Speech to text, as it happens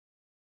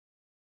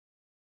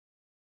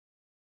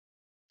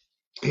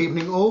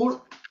Evening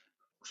all.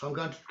 So I'm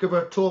going to give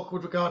a talk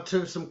with regard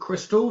to some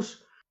crystals.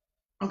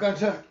 I'm going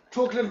to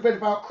talk a little bit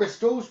about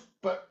crystals,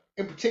 but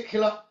in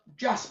particular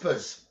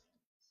Jaspers.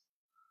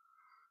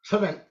 So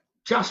then,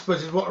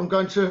 Jaspers is what I'm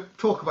going to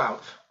talk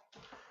about.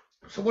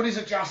 So what is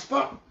a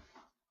Jasper?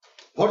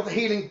 What are the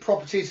healing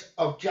properties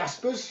of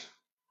Jaspers?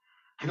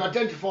 And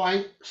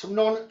identifying some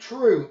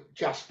non-true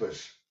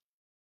Jaspers.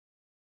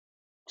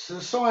 So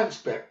the science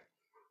bit.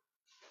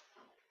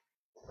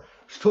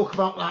 Let's talk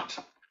about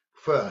that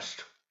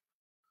first.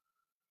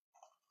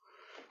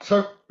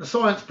 So the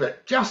science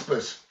bit.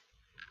 Jaspers.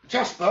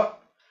 Jasper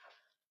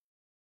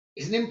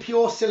is an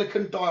impure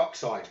silicon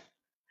dioxide.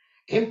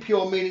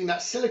 Impure meaning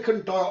that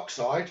silicon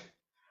dioxide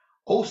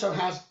also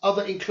has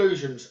other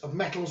inclusions of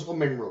metals or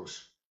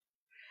minerals.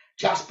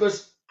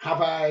 Jaspers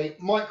have a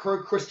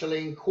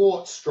microcrystalline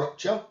quartz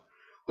structure,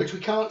 which we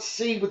can't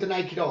see with the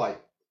naked eye,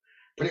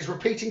 but its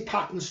repeating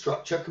pattern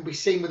structure can be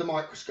seen with a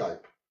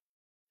microscope.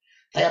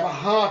 They have a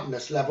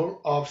hardness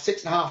level of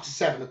 6.5 to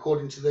 7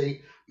 according to the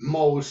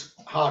Mohs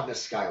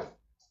hardness scale.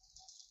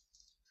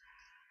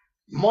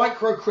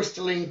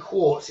 Microcrystalline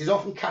quartz is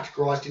often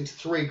categorized into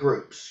 3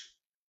 groups.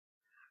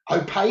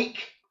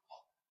 Opaque,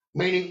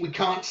 meaning we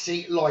can't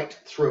see light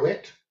through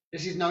it.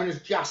 This is known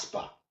as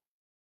jasper.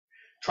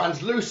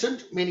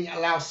 Translucent, meaning it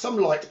allows some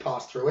light to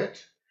pass through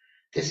it.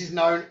 This is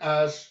known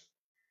as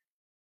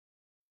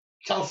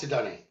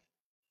chalcedony.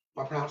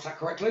 Have I pronounced that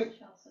correctly?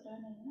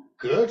 Chalcedony, yeah.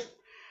 Good.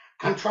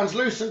 And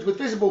translucent with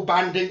visible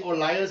banding or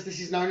layers, this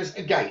is known as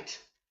agate.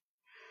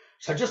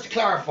 So just to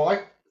clarify,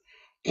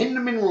 in the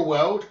mineral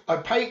world,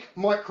 opaque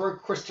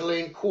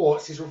microcrystalline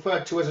quartz is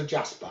referred to as a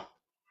jasper.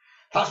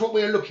 That's what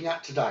we are looking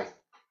at today.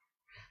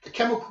 The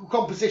chemical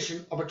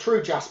composition of a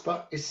true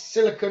jasper is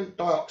silicon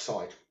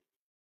dioxide,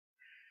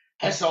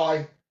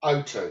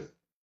 SiO2.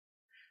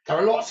 There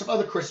are lots of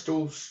other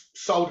crystals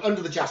sold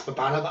under the jasper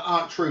banner that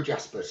aren't true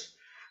jaspers,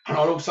 and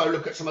I'll also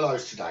look at some of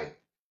those today.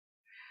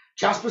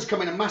 Jaspers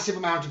come in a massive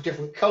amount of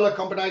different colour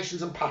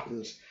combinations and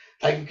patterns.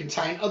 They can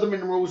contain other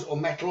minerals or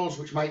metals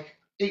which make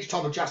each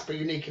type of jasper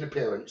unique in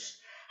appearance.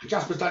 And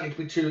jaspers don't need to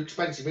be too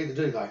expensive either,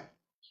 do they?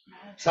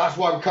 So that's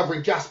why we're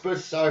covering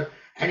jaspers, so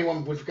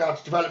anyone with regard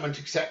to development,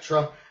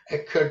 etc.,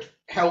 it could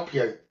help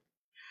you.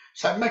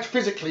 So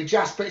metaphysically,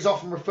 jasper is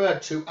often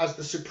referred to as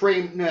the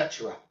supreme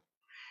nurturer.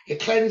 It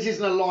cleanses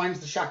and aligns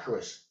the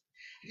chakras.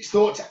 It's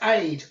thought to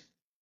aid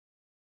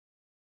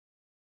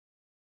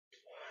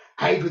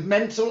with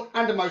mental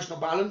and emotional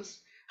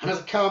balance and has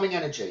a calming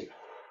energy,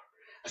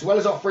 as well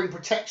as offering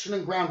protection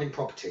and grounding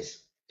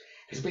properties.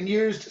 It has been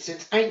used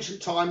since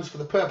ancient times for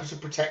the purpose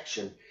of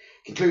protection,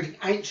 including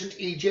ancient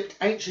Egypt,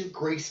 ancient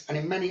Greece, and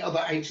in many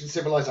other ancient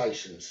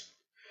civilizations.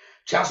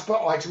 Jasper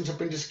items have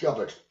been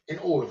discovered in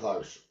all of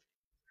those.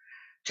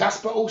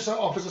 Jasper also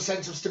offers a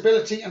sense of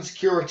stability and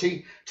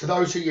security to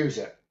those who use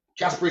it.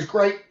 Jasper is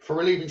great for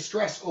relieving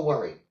stress or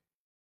worry.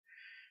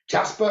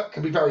 Jasper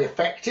can be very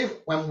effective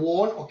when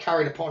worn or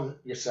carried upon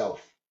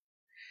yourself.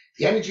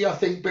 The energy, I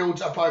think,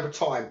 builds up over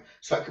time,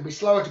 so it can be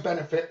slower to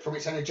benefit from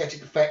its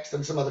energetic effects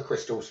than some other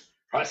crystals.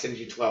 Right, it's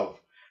energy 12,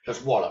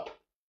 just wallop.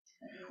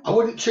 I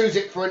wouldn't choose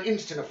it for an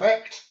instant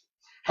effect.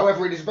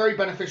 However, it is very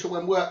beneficial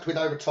when worked with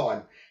over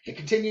time. It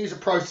continues a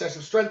process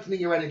of strengthening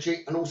your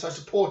energy and also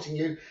supporting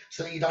you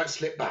so that you don't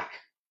slip back.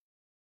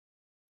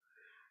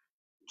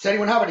 Does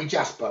anyone have any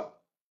Jasper?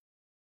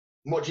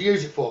 And what do you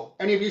use it for?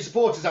 Any of you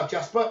supporters have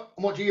Jasper?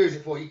 And what do you use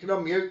it for? You can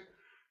unmute.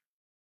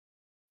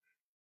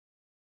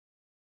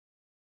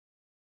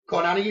 Go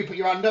on, Annie, you put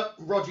your hand up.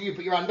 Roger, you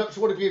put your hand up.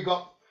 So what have you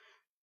got?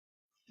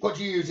 What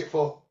do you use it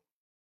for?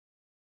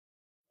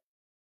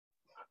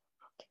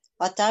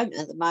 I don't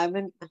at the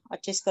moment. I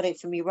just got it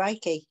from your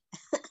Reiki.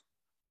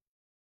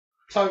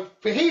 So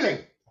for healing.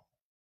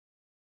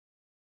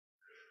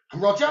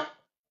 And Roger?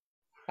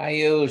 I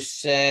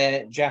use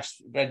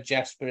red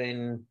jasper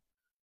in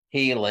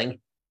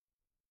healing.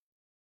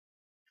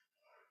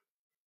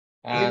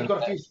 And you've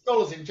got a few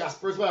scholars in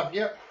Jasper as well, haven't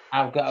you?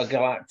 I've got a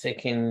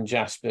galactic in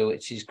Jasper,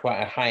 which is quite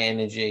a high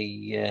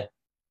energy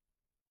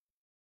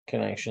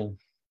connection.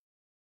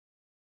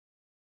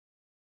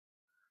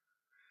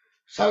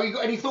 So you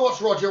got any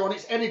thoughts, Roger, on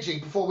its energy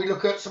before we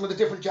look at some of the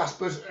different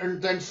Jaspers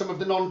and then some of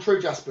the non-true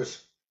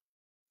Jaspers?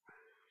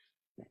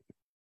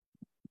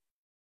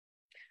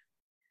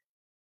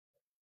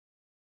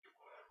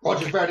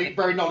 Roger's very,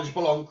 very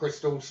knowledgeable on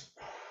crystals.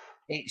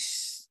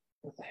 It's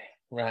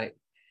right.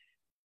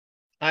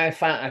 I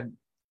find,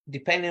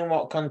 depending on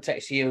what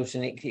context you're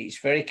using it, it's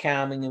very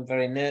calming and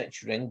very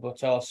nurturing,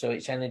 but also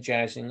it's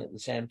energizing at the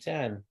same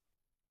time.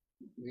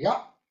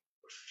 Yeah,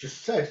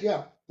 just said,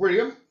 yeah,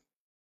 brilliant.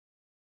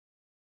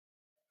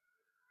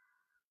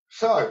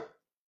 So,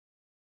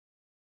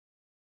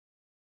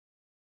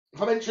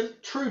 if I mention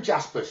true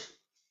Jaspers.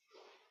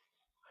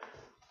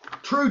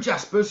 True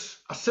Jaspers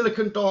are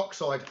silicon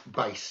dioxide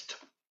based.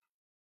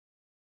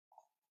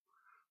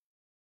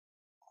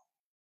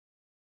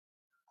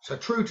 So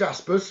true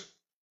Jaspers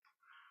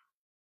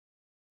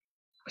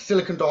are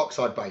silicon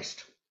dioxide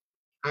based.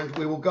 And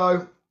we will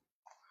go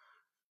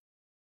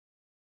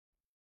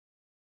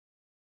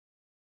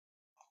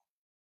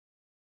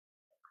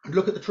and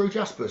look at the true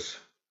Jaspers.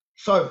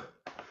 So,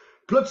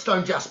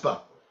 Bloodstone Jasper.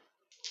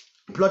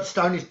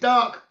 Bloodstone is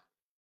dark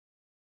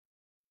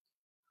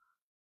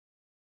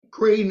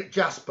green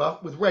jasper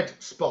with red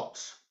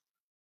spots.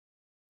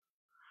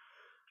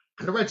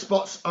 And the red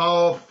spots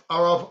are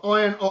of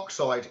iron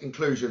oxide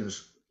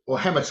inclusions, or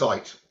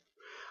hematite.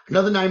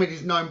 Another name it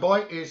is known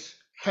by is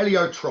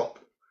heliotrope,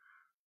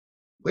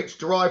 which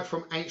derived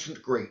from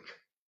ancient Greek.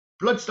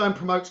 Bloodstone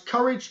promotes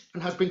courage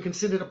and has been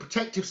considered a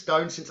protective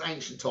stone since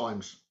ancient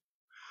times.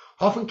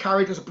 Often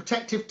carried as a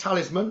protective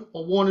talisman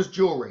or worn as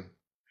jewellery.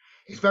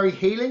 It's very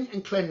healing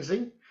and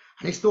cleansing,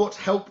 and is thought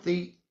to help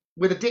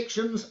with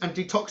addictions and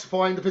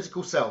detoxifying the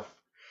physical self.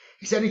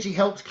 Its energy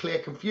helps clear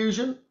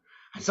confusion,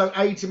 and so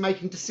aids in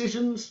making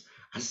decisions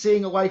and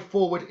seeing a way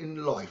forward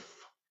in life.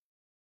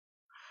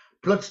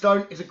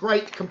 Bloodstone is a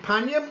great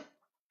companion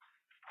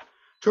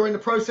during the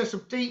process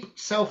of deep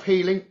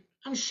self-healing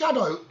and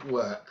shadow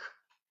work.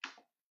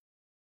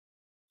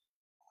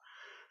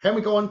 Then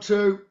we go on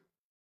to,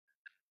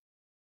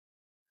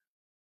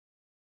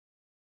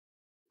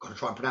 got to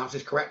try and pronounce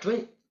this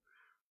correctly,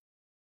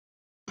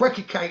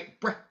 brecciated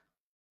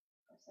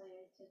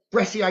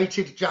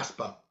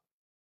jasper,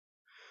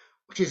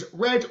 which is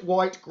red,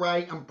 white,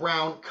 grey and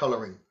brown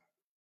colouring.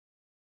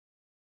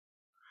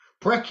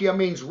 Breccia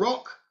means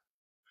rock,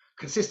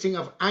 consisting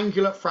of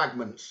angular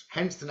fragments,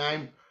 hence the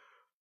name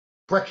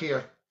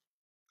breccia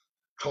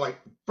type.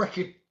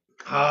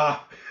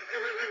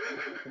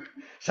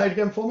 Say it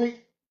again for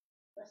me.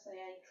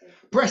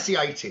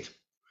 Brecciated.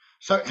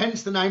 So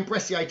hence the name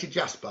brecciated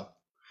jasper.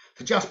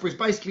 The jasper is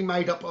basically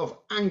made up of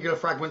angular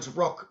fragments of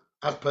rock,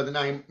 as per the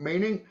name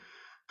meaning,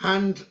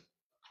 and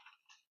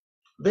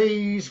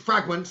these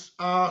fragments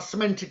are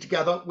cemented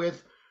together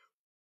with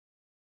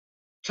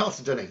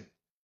chalcedony.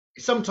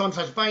 It sometimes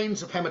has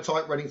veins of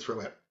hematite running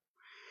through it.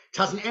 It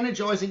has an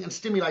energising and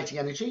stimulating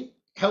energy.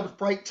 It helps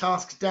break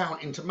tasks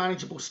down into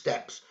manageable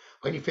steps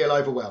when you feel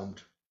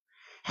overwhelmed.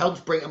 Helps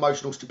bring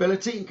emotional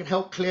stability and can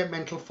help clear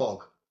mental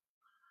fog.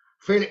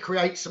 Feel it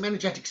creates some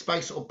energetic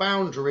space or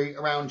boundary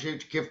around you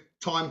to give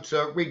time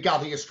to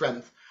regather your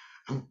strength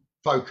and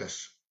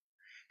focus.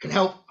 Can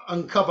help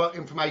uncover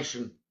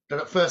information that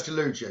at first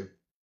eludes you,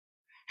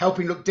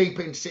 helping look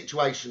deeper into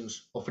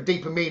situations or for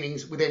deeper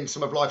meanings within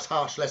some of life's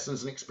harsh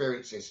lessons and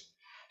experiences.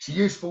 It's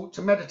useful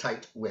to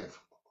meditate with.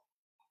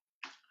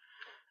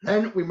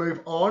 Then we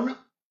move on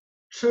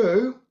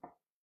to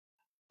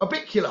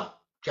orbicular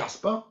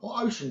jasper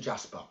or ocean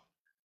jasper.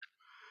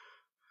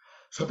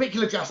 So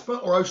orbicular jasper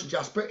or ocean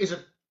jasper is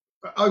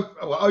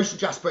ocean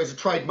jasper is a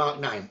trademark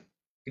name.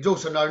 It's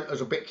also known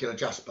as orbicular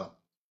jasper,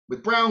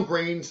 with brown,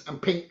 greens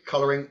and pink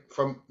colouring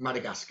from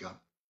Madagascar.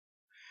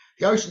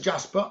 The ocean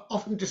jasper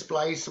often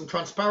displays some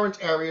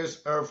transparent areas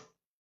of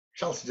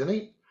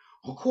chalcedony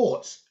or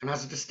quartz and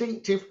has a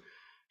distinctive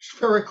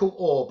spherical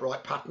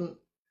orb-like pattern,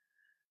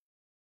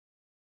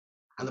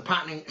 and the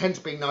patterning hence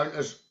being known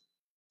as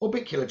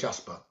orbicular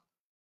jasper.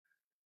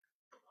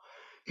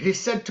 It is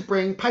said to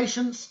bring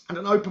patience and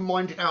an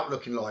open-minded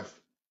outlook in life.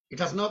 It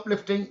has an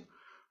uplifting,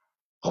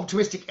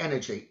 optimistic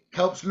energy,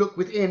 helps look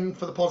within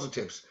for the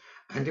positives,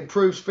 and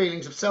improves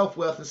feelings of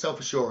self-worth and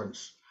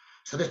self-assurance.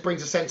 So this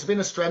brings a sense of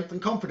inner strength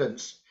and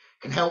confidence,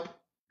 can help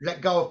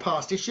let go of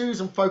past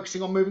issues and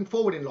focusing on moving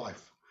forward in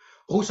life.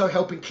 Also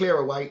helping clear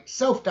away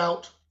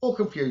self-doubt or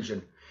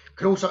confusion,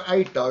 can also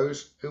aid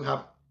those who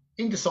have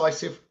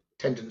indecisive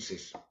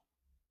tendencies.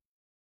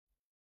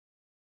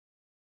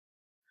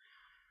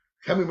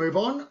 Can we move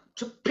on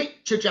to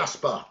picture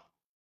jasper,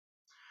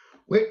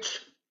 which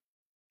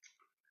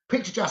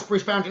picture jasper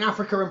is found in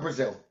Africa and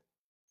Brazil.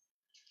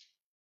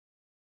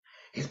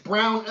 Its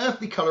brown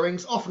earthy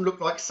colourings often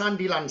look like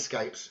sandy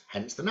landscapes,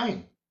 hence the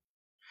name.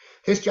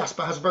 This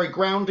jasper has a very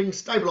grounding,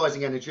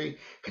 stabilising energy,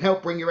 can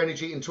help bring your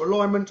energy into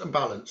alignment and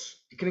balance.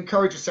 It can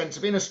encourage a sense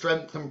of inner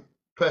strength and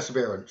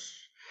perseverance.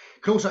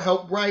 It can also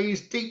help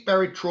raise deep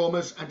buried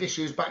traumas and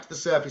issues back to the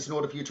surface in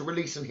order for you to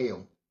release and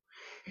heal.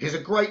 It is a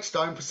great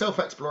stone for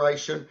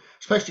self-exploration,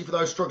 especially for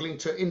those struggling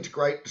to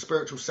integrate the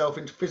spiritual self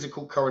into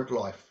physical current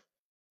life.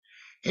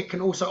 It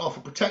can also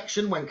offer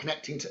protection when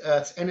connecting to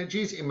Earth's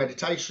energies in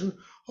meditation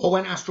or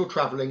when astral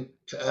travelling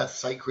to Earth's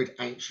sacred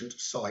ancient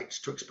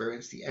sites to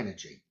experience the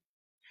energy.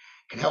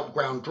 It can help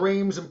ground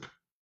dreams and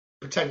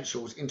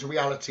potentials into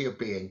reality of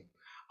being,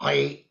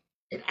 i.e.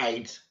 it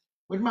aids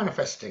with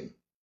manifesting.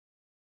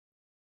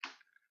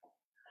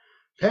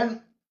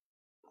 Then,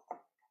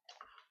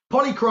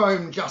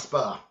 polychrome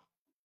jasper.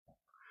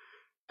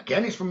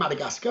 Again, it's from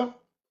Madagascar,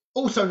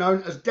 also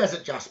known as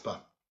desert jasper.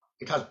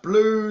 It has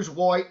blues,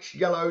 whites,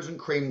 yellows and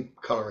cream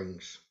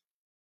colourings.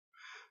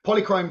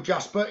 Polychrome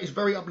jasper is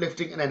very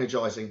uplifting and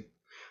energising,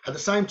 at the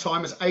same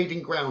time as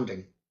aiding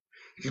grounding.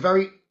 It is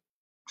very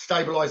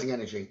stabilising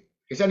energy.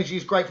 Its energy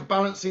is great for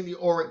balancing the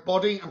auric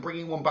body and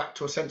bringing one back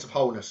to a sense of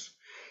wholeness.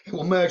 It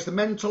will merge the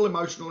mental,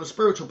 emotional and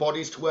spiritual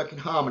bodies to work in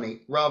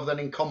harmony rather than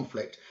in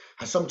conflict,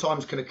 as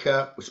sometimes can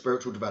occur with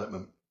spiritual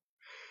development.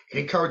 It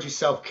encourages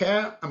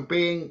self-care and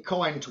being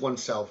kind to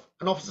oneself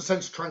and offers a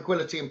sense of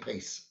tranquility and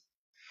peace.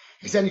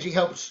 Its energy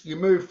helps you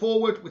move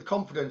forward with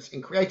confidence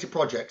in creative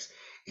projects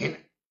in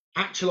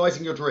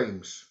actualizing your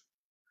dreams.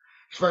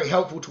 It's very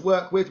helpful to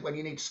work with when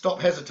you need to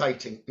stop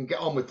hesitating and get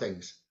on with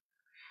things.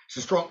 It's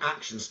a strong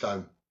action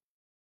stone.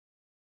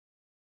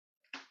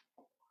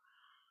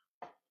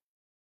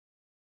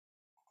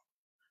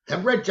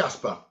 Then red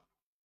jasper.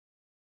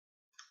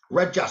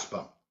 Red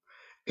jasper.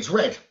 It's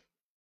red.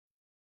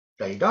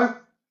 There you go.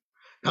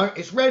 No,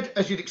 it's red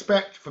as you'd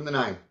expect from the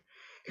name.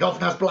 It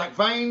often has black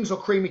veins or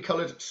creamy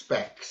coloured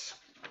specks.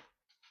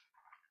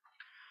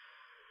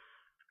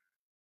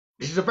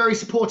 This is a very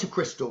supportive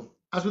crystal.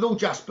 As with all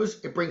jaspers,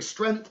 it brings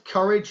strength,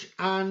 courage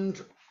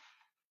and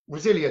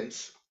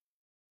resilience.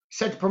 It's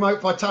said to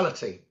promote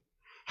vitality.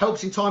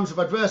 Helps in times of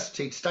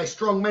adversity to stay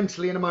strong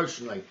mentally and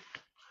emotionally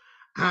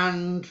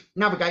and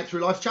navigate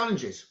through life's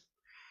challenges.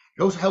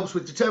 It also helps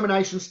with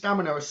determination,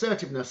 stamina,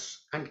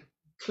 assertiveness and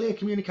clear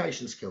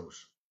communication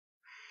skills.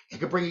 It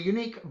can bring a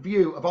unique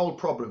view of old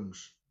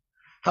problems,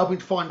 helping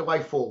to find a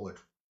way forward.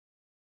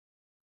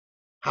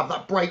 Have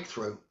that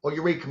breakthrough or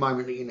eureka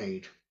moment that you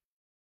need.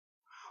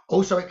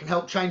 Also, it can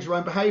help change your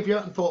own behaviour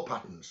and thought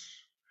patterns.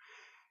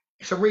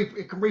 It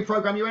can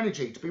reprogram your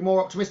energy to be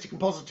more optimistic and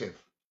positive.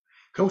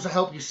 It can also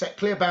help you set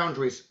clear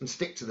boundaries and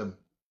stick to them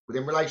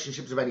within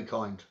relationships of any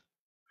kind,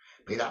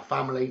 be that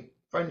family,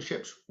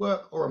 friendships,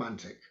 work or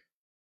romantic,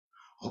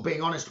 or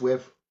being honest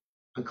with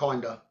and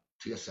kinder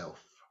to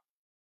yourself.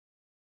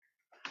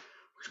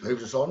 Which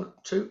moves us on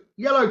to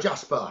yellow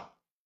jasper.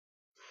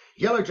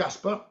 Yellow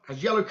jasper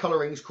has yellow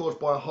colourings caused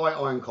by a high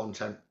iron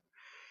content.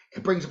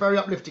 It brings a very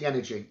uplifting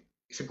energy.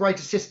 It's a great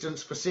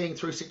assistance for seeing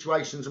through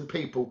situations and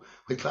people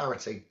with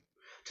clarity,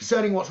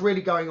 discerning what's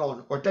really going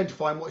on or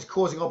identifying what is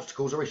causing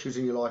obstacles or issues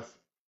in your life.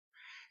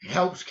 It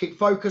helps keep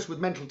focus with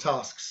mental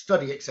tasks,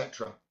 study,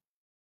 etc.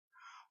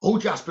 All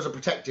jaspers are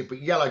protected,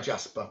 but yellow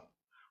jasper,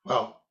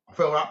 well, I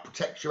feel that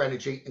protects your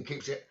energy and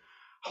keeps it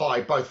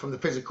high, both from the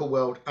physical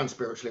world and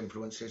spiritual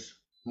influences,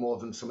 more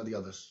than some of the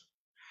others.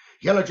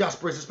 Yellow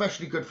jasper is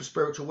especially good for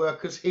spiritual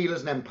workers,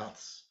 healers and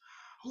empaths.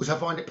 Also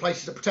find it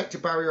places a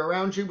protective barrier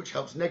around you, which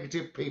helps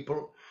negative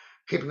people,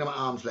 keeping them at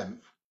arm's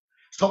length.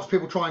 Stops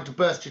people trying to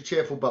burst your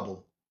cheerful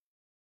bubble.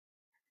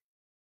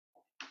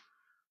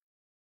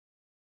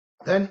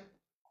 Then,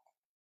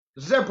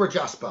 zebra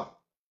jasper.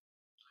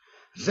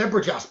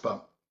 Zebra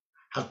jasper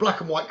has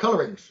black and white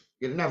colourings.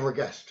 You'd never have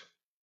guessed.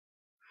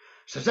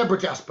 So zebra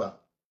jasper,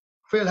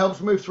 feel helps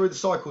move through the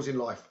cycles in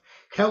life.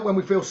 Can help when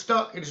we feel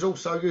stuck. It is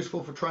also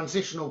useful for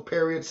transitional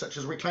periods such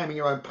as reclaiming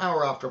your own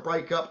power after a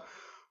breakup,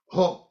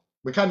 or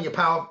reclaiming your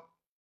power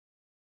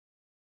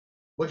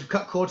once you've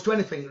cut cords to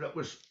anything that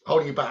was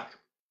holding you back,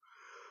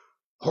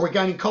 or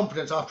regaining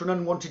confidence after an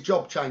unwanted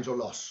job change or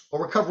loss,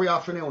 or recovery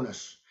after an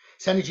illness.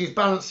 Its energy is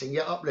balancing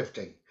yet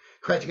uplifting,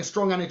 creating a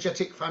strong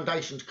energetic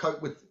foundation to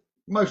cope with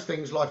most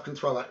things life can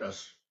throw at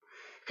us.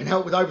 It can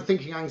help with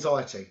overthinking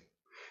anxiety.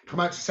 It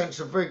promotes a sense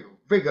of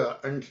vigour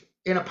and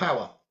inner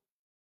power.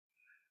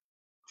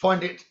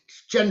 Find it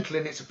gentle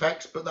in its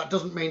effects, but that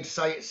doesn't mean to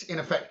say it's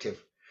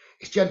ineffective.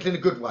 It's gentle in a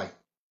good way.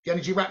 The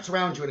energy wraps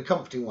around you in a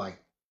comforting way.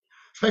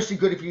 Especially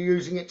good if you're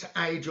using it to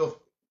aid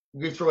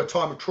you through a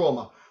time of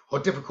trauma or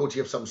difficulty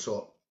of some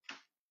sort.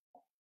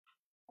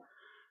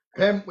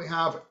 Then we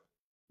have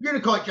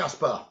Unakite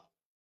jasper.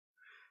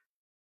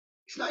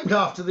 It's named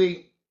after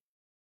the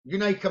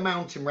Unaka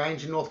mountain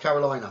range in North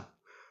Carolina,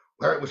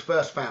 where it was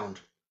first found.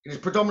 It is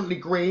predominantly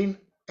green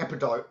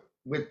epidote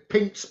with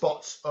pink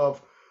spots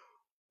of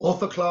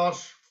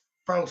orthoclase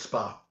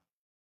feldspar,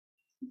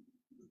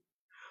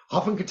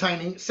 often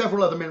containing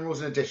several other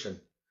minerals in addition.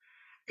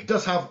 It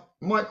does have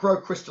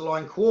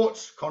microcrystalline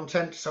quartz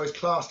content, so is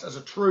classed as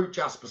a true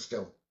jasper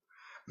still.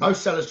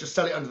 Most sellers just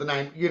sell it under the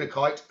name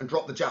Unakite and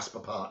drop the jasper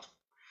part.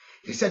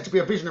 It is said to be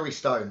a visionary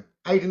stone,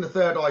 aiding the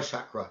third eye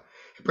chakra.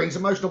 It brings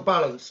emotional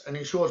balance and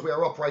ensures we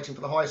are operating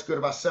for the highest good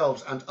of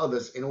ourselves and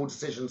others in all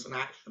decisions and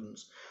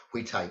actions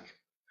we take,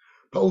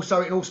 but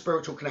also in all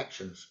spiritual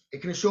connections.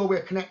 It can ensure we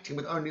are connecting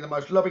with only the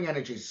most loving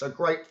energies, so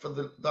great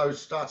for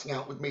those starting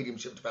out with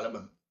mediumship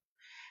development.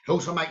 It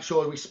also makes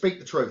sure we speak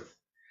the truth.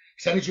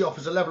 Its energy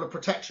offers a level of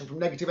protection from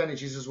negative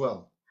energies as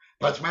well,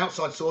 both from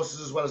outside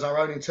sources as well as our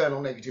own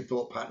internal negative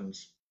thought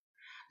patterns.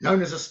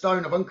 Known as a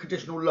stone of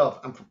unconditional love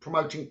and for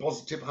promoting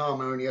positive,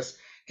 harmonious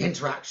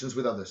interactions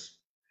with others.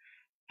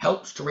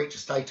 Helps to reach a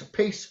state of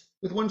peace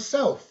with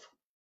oneself.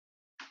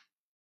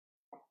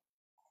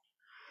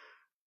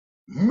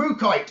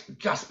 Mookaite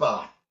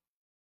jasper.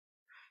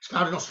 It's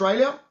found in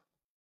Australia.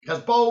 It has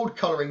bold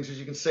colourings, as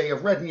you can see,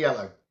 of red and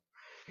yellow.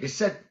 It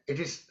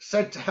is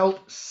said to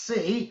help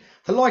see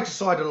the lighter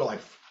side of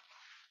life.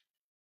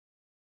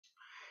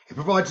 It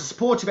provides a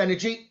supportive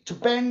energy to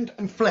bend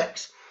and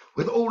flex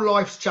with all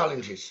life's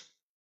challenges.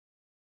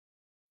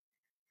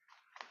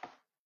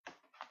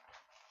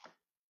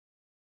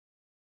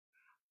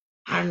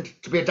 And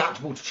to be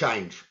adaptable to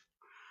change,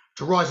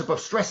 to rise above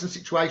stress and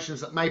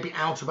situations that may be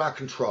out of our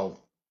control.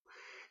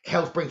 It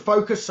helps bring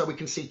focus so we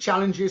can see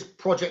challenges,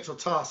 projects or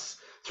tasks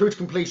through to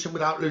completion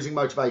without losing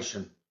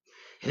motivation.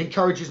 It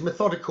encourages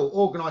methodical,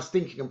 organised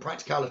thinking and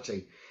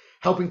practicality,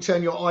 helping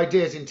turn your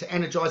ideas into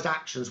energised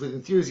actions with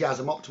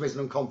enthusiasm,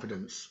 optimism and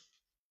confidence.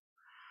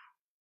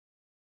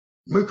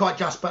 Mookaite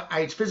jasper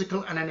aids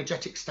physical and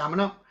energetic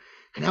stamina,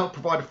 can help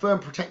provide a firm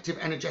protective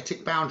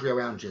energetic boundary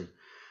around you,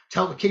 to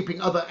help with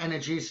keeping other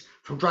energies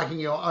from dragging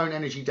your own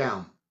energy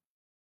down.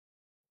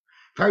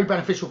 Very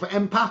beneficial for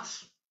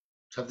empaths.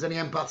 So if there's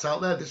any empaths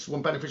out there, this is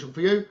one beneficial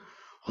for you,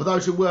 or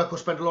those who work or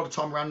spend a lot of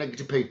time around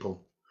negative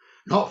people.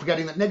 Not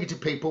forgetting that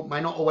negative people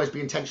may not always be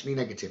intentionally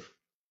negative,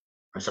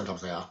 and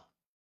sometimes they are.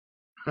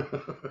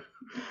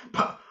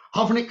 But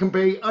often it can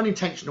be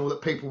unintentional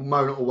that people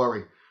moan or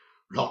worry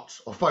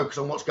lots or focus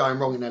on what's going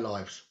wrong in their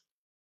lives.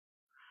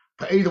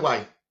 But either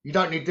way, you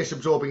don't need this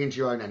absorbing into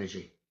your own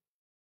energy.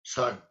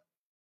 So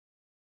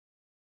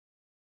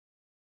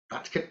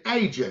that can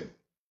aid you.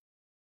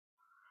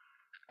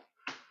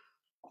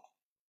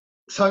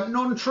 So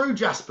non-true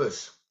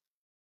Jaspers.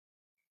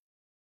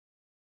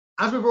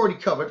 As we've already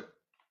covered,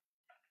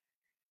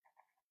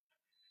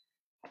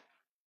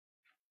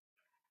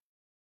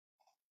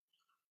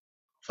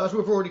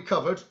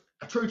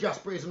 a true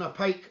Jasper is an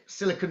opaque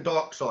silicon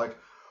dioxide,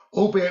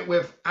 albeit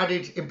with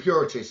added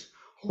impurities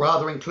or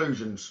other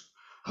inclusions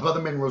of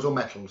other minerals or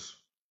metals,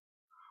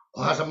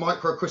 or has a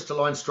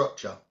microcrystalline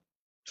structure.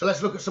 So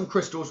let's look at some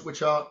crystals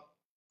which are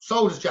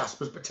sold as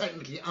Jaspers but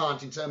technically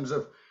aren't in terms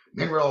of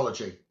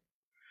mineralogy.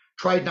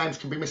 Trade names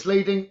can be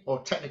misleading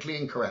or technically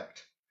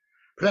incorrect.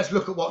 But let's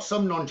look at what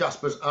some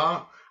non-Jaspers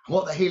are and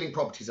what their healing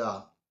properties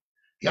are.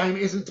 The aim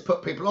isn't to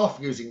put people off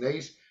using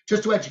these,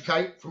 just to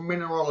educate from a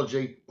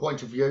mineralogy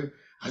point of view,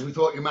 as we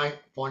thought you may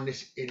find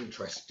this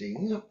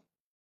interesting.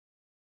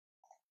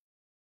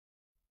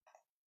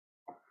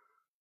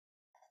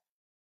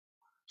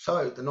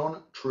 So, the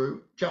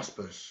non-true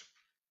Jaspers.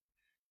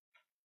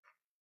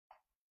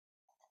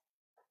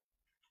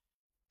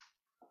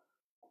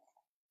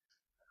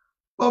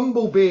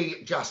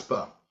 Bumblebee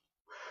Jasper.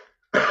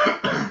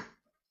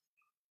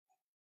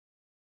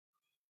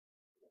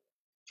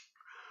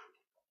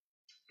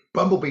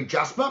 Bumblebee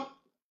Jasper,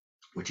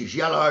 which is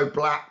yellow,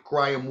 black,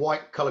 grey and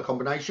white colour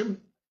combination.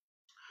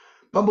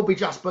 Bumblebee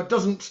Jasper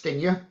doesn't sting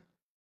you.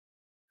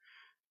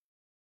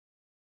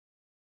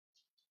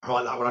 I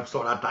like that one, I just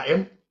thought I'd add that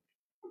in.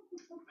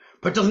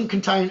 But it doesn't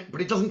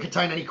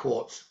contain any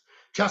quartz.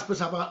 Jaspers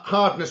have a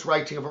hardness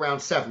rating of around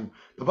 7.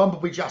 The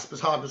Bumblebee Jasper's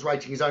hardness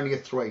rating is only a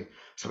 3.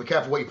 So be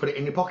careful what you put it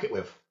in your pocket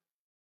with.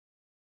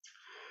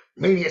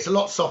 Meaning it's a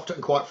lot softer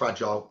and quite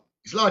fragile.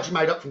 It's largely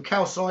made up from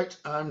calcite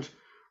and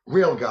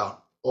realgar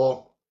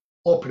or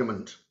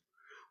orpiment,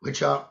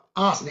 which are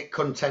arsenic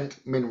content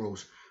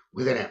minerals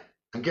within it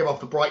and give off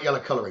the bright yellow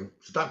colouring.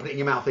 So don't put it in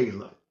your mouth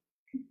either.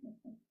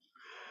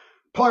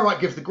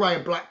 Pyrite gives the grey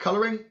and black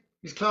colouring.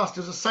 It's classed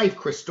as a safe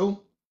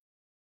crystal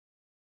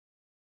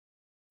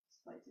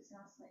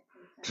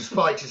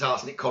despite its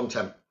arsenic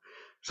content.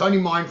 It's only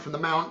mined from the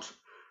Mount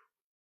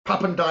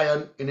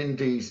Papandayan in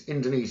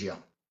Indonesia.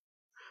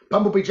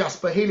 Bumblebee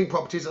Jasper healing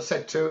properties are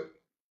said to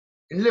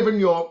enliven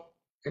your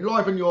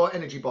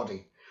energy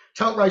body,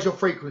 to help raise your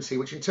frequency,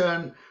 which in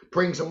turn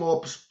brings a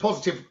more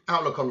positive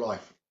outlook on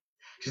life.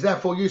 It is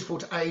therefore useful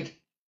to aid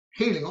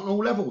healing on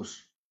all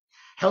levels.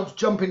 Helps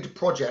jump into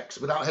projects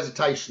without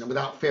hesitation and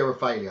without fear of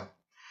failure.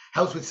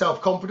 Helps with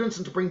self-confidence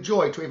and to bring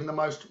joy to even the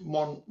most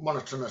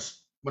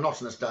monotonous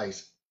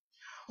days.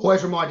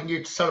 Always reminding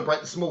you to celebrate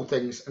the small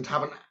things and to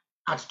have an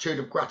attitude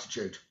of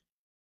gratitude.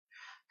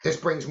 This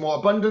brings more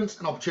abundance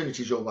and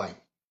opportunities your way.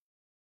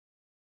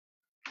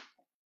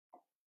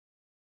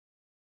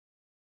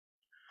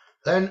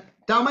 Then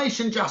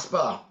Dalmatian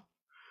Jasper,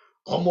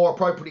 or more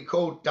appropriately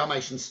called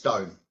Dalmatian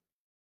Stone.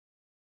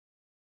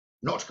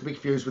 Not to be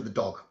confused with the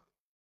dog.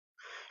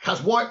 It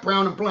has white,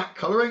 brown and black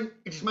colouring.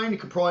 It is mainly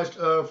comprised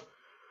of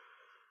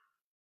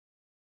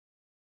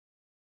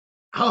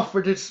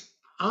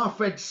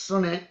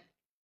arfedsonite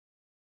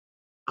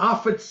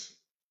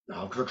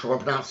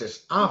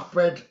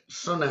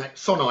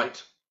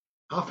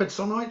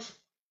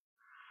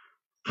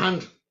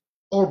and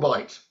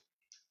orbite.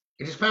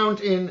 It is found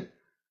in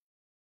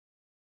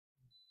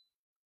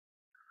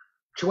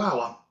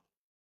Chihuahua,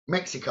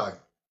 Mexico,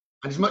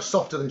 and is much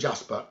softer than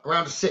Jasper,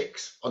 around a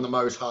 6 on the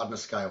Mohs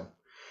hardness scale.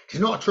 It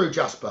is not a true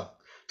Jasper.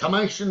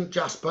 Dalmatian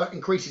Jasper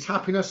increases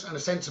happiness and a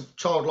sense of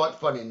childlike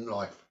fun in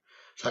life,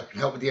 so it can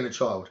help with the inner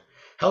child.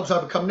 Helps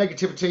overcome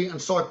negativity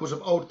and cycles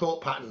of old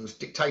thought patterns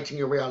dictating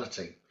your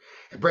reality.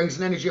 It brings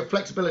an energy of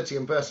flexibility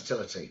and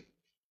versatility.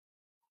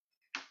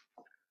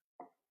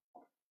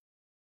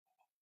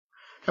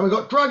 Then we've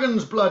got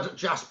Dragon's Blood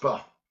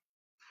Jasper.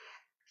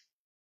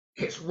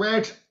 It's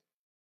red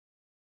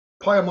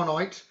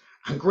pyamonite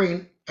and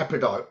green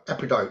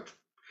epidote.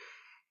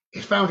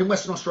 It's found in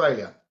Western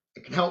Australia.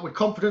 It can help with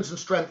confidence and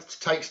strength to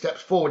take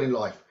steps forward in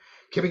life,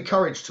 giving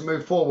courage to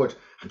move forward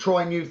and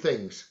try new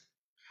things,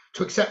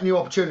 to accept new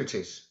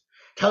opportunities.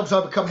 It helps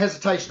overcome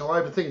hesitation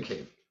or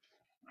overthinking.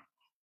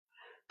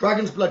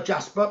 Dragon's Blood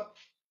Jasper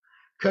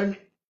can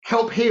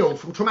help heal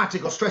from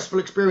traumatic or stressful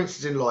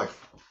experiences in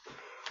life,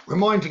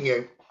 reminding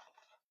you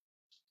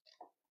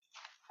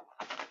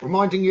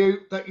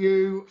that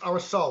you are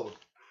a soul.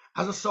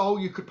 As a soul,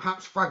 you could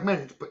perhaps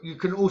fragment, but you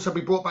can also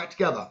be brought back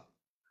together.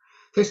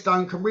 This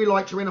stone can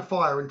relight your inner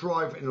fire and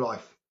drive in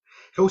life.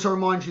 It also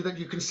reminds you that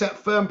you can set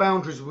firm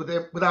boundaries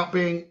without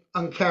being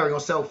uncaring or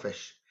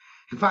selfish.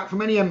 In fact, for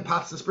many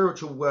empaths and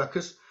spiritual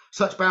workers,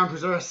 such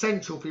boundaries are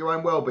essential for your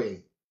own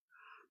well-being.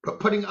 But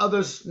putting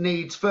others'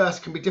 needs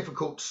first can be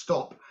difficult to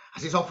stop,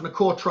 as is often a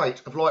core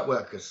trait of light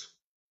workers.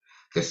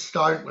 This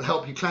stone will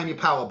help you claim your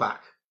power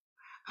back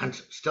and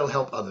still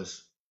help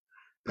others,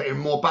 but in a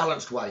more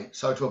balanced way,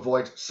 so to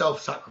avoid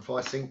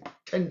self-sacrificing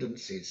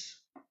tendencies.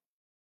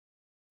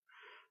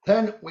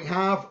 Then we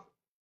have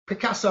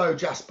Picasso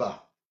Jasper.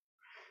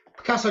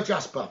 Picasso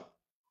Jasper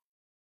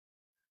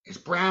is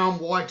brown,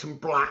 white and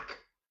black.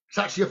 It's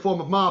actually a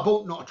form of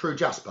marble, not a true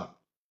jasper.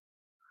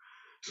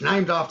 It's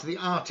named after the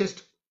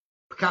artist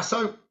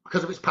Picasso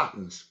because of its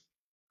patterns.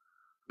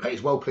 But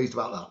he's well pleased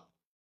about that.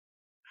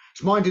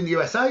 It's mined in the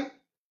USA.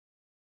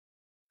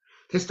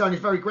 This stone is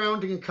very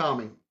grounding and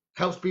calming.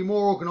 Helps be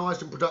more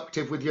organised and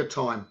productive with your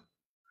time.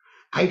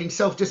 Aiding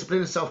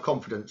self-discipline and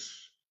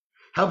self-confidence.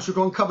 Helps you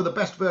to uncover the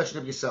best version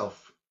of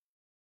yourself.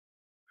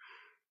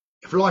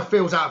 If life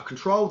feels out of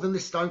control, then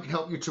this stone can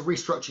help you to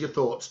restructure your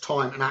thoughts,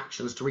 time and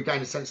actions to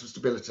regain a sense of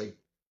stability.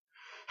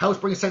 Helps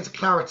bring a sense of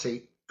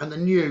clarity and the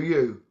new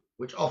you,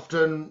 which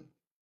often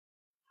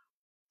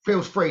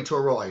feels free to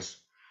arise.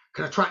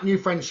 Can attract new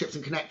friendships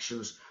and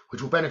connections,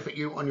 which will benefit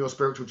you on your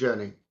spiritual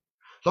journey.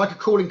 Like a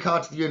calling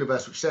card to the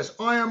universe, which says,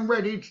 I am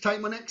ready to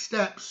take my next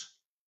steps.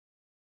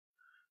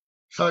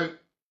 So,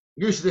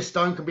 use of this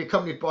stone can be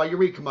accompanied by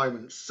eureka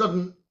moments,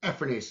 sudden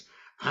epiphanies,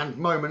 and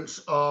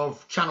moments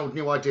of channeled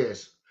new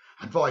ideas,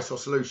 advice or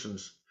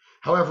solutions.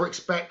 However,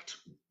 expect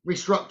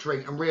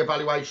restructuring and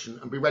re-evaluation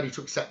and be ready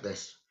to accept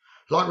this.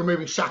 Like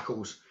removing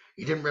shackles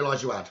you didn't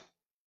realise you had.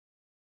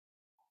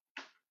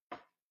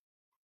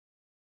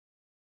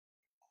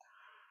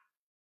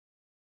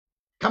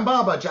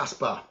 Kambaba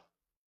Jasper.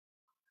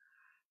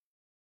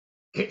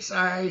 It's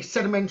a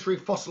sedimentary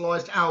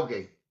fossilised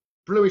algae,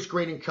 bluish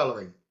green in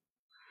colouring.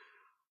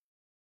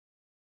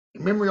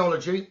 In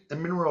mineralogy,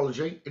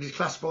 it is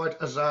classified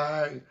as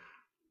a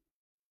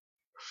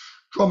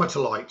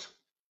stromatolite.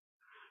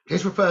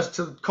 This refers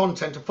to the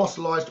content of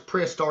fossilised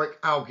prehistoric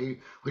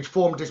algae which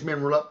formed this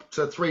mineral up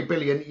to 3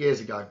 billion years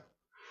ago.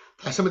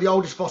 They're some of the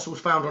oldest fossils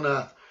found on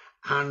Earth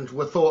and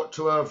were thought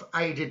to have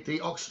aided the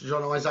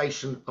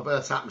oxygenisation of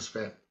Earth's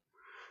atmosphere.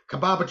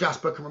 Kambaba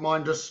Jasper can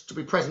remind us to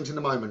be present in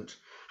the moment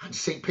and to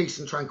seek peace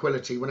and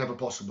tranquility whenever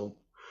possible,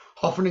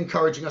 often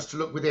encouraging us to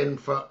look within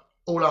for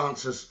all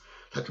answers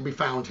that can be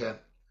found here.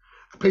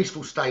 A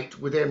peaceful state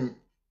within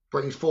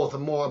brings forth a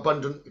more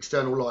abundant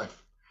external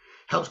life,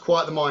 helps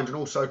quiet the mind and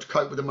also to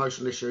cope with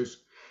emotional issues,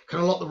 can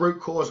unlock the root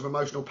cause of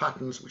emotional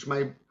patterns which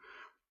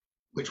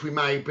we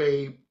may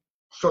be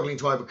struggling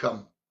to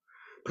overcome,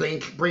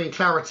 bringing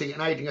clarity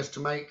and aiding us to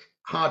make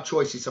hard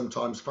choices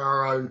sometimes for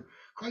our own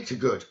greater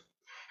good.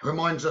 It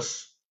reminds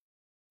us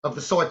of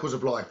the cycles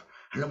of life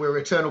and that we're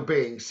eternal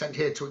beings sent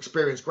here to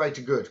experience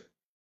greater good.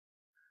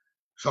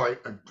 To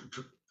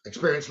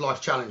experience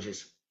life's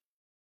challenges.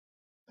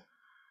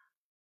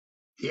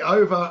 The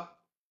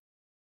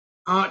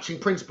overarching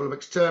principle of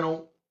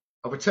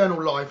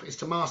eternal life is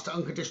to master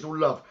unconditional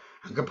love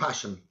and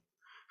compassion.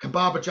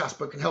 Kambaba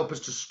Jasper can help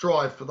us to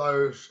strive for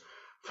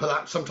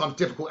that sometimes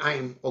difficult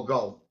aim or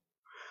goal.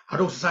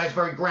 I'd also say it's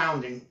very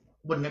grounding,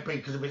 wouldn't it be,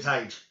 because of its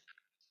age?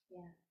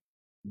 Yeah.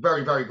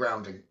 Very, very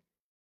grounding.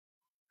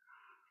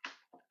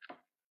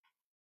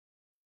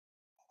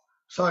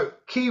 So,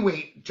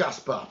 Kiwi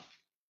Jasper.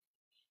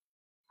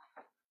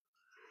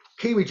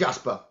 Kiwi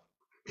Jasper.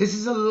 This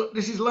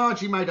is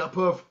largely made up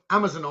of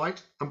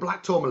amazonite and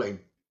black tourmaline,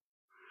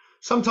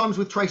 sometimes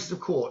with traces of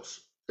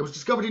quartz. It was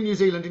discovered in New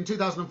Zealand in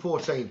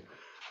 2014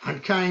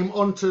 and came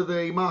onto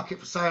the market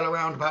for sale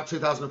around about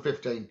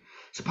 2015.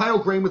 It's a pale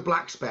green with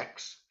black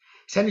specks.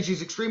 Its energy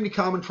is extremely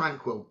calm and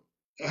tranquil.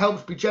 It helps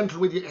you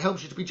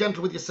to be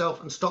gentle with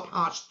yourself and stop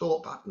harsh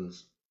thought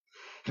patterns.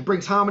 It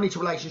brings harmony to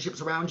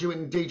relationships around you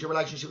and indeed your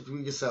relationships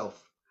with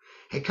yourself.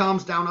 It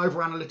calms down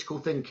over-analytical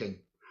thinking,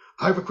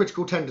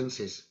 over-critical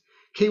tendencies.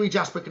 Kiwi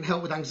Jasper can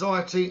help with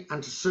anxiety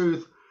and to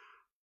soothe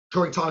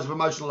during times of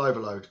emotional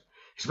overload.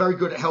 It's very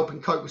good at helping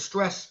cope with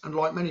stress, and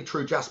like many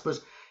true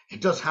Jaspers,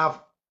 it does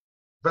have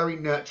very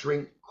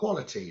nurturing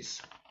qualities.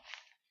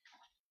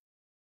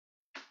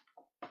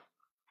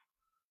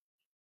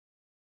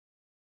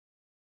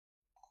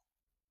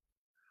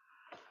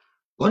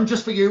 One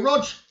just for you,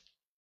 Rog.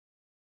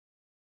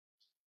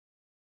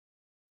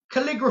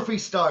 Calligraphy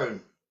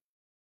stone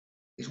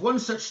is one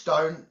such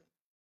stone.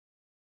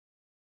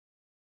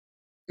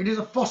 It is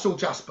a fossil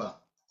jasper,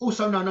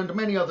 also known under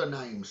many other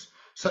names,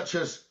 such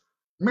as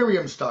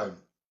Miriam stone.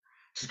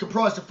 It is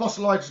comprised of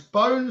fossilised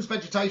bones,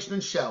 vegetation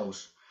and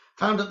shells,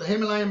 found at the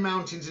Himalayan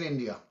mountains in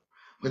India,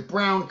 with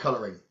brown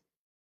colouring.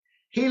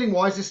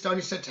 Healing-wise, this stone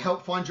is said to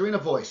help find your inner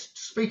voice,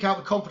 to speak out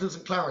with confidence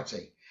and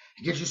clarity.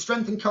 It gives you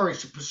strength and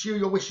courage to pursue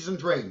your wishes and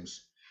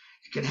dreams.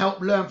 It can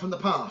help learn from the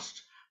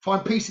past,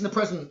 find peace in the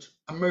present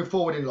and move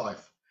forward in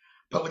life,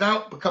 but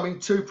without becoming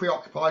too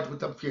preoccupied with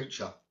the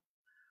future.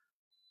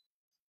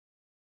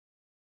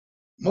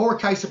 More a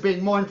case of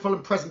being mindful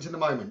and present in the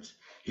moment.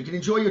 You can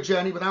enjoy your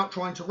journey without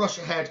trying to rush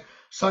ahead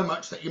so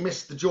much that you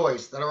miss the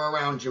joys that are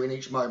around you in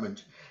each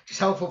moment. It's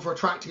helpful for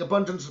attracting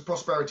abundance and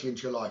prosperity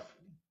into your life.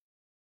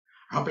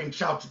 I'm being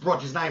shouted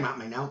Roger's name at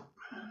me now.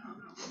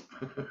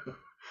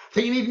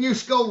 Think you need a new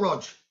skull,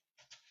 Rog?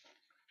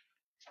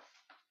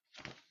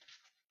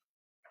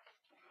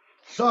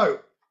 So,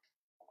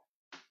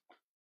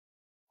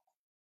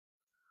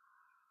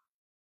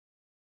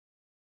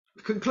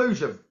 the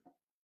conclusion.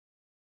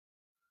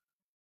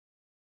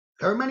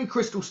 There are many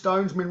crystal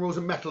stones, minerals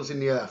and metals in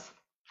the earth.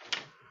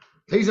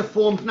 These are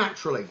formed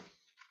naturally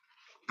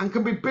and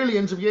can be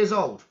billions of years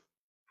old.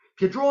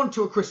 If you're drawn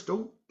to a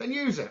crystal, then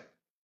use it.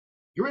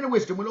 Your inner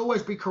wisdom will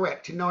always be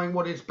correct in knowing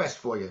what is best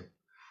for you.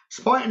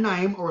 Despite a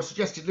name or a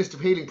suggested list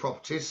of healing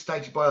properties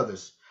stated by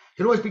others,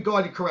 you'll always be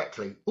guided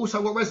correctly.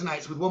 Also, what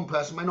resonates with one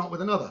person may not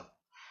with another.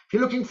 If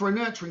you're looking for a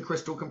nurturing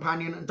crystal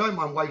companion and don't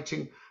mind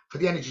waiting for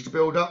the energy to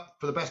build up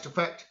for the best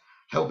effect,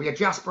 there'll be a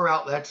Jasper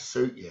out there to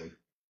suit you.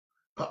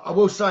 But I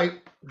will say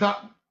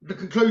that the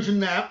conclusion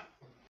there,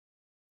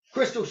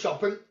 crystal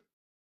shopping,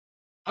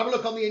 have a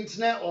look on the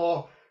internet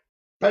or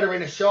better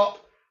in a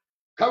shop.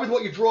 Go with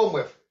what you're drawn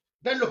with.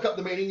 Then look up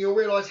the meaning. You'll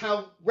realise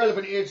how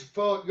relevant it is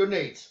for your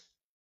needs.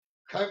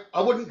 Okay,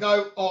 I wouldn't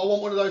go, oh, I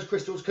want one of those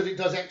crystals because it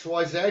does X,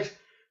 Y, Z.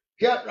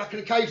 Yeah, that can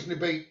occasionally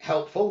be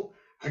helpful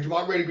and you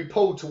might really be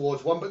pulled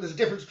towards one, but there's a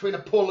difference between a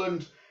pull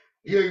and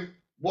you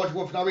wanting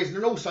one for no reason.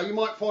 And also you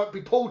might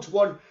be pulled to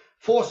one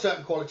for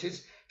certain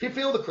qualities. If you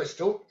feel the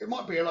crystal, it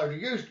might be a load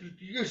of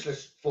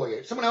useless for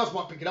you. Someone else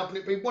might pick it up and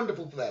it'd be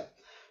wonderful for them.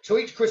 So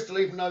each crystal,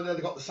 even though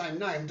they've got the same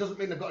name, doesn't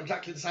mean they've got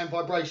exactly the same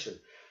vibration.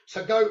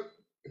 So go,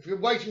 if you're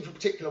waiting for a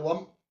particular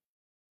one,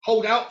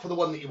 hold out for the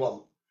one that you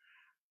want.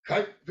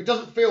 Okay, if it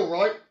doesn't feel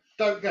right,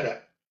 don't get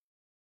it.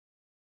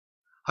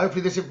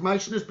 Hopefully this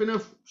information has been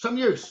of some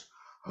use,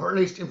 or at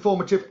least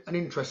informative and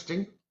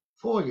interesting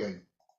for you.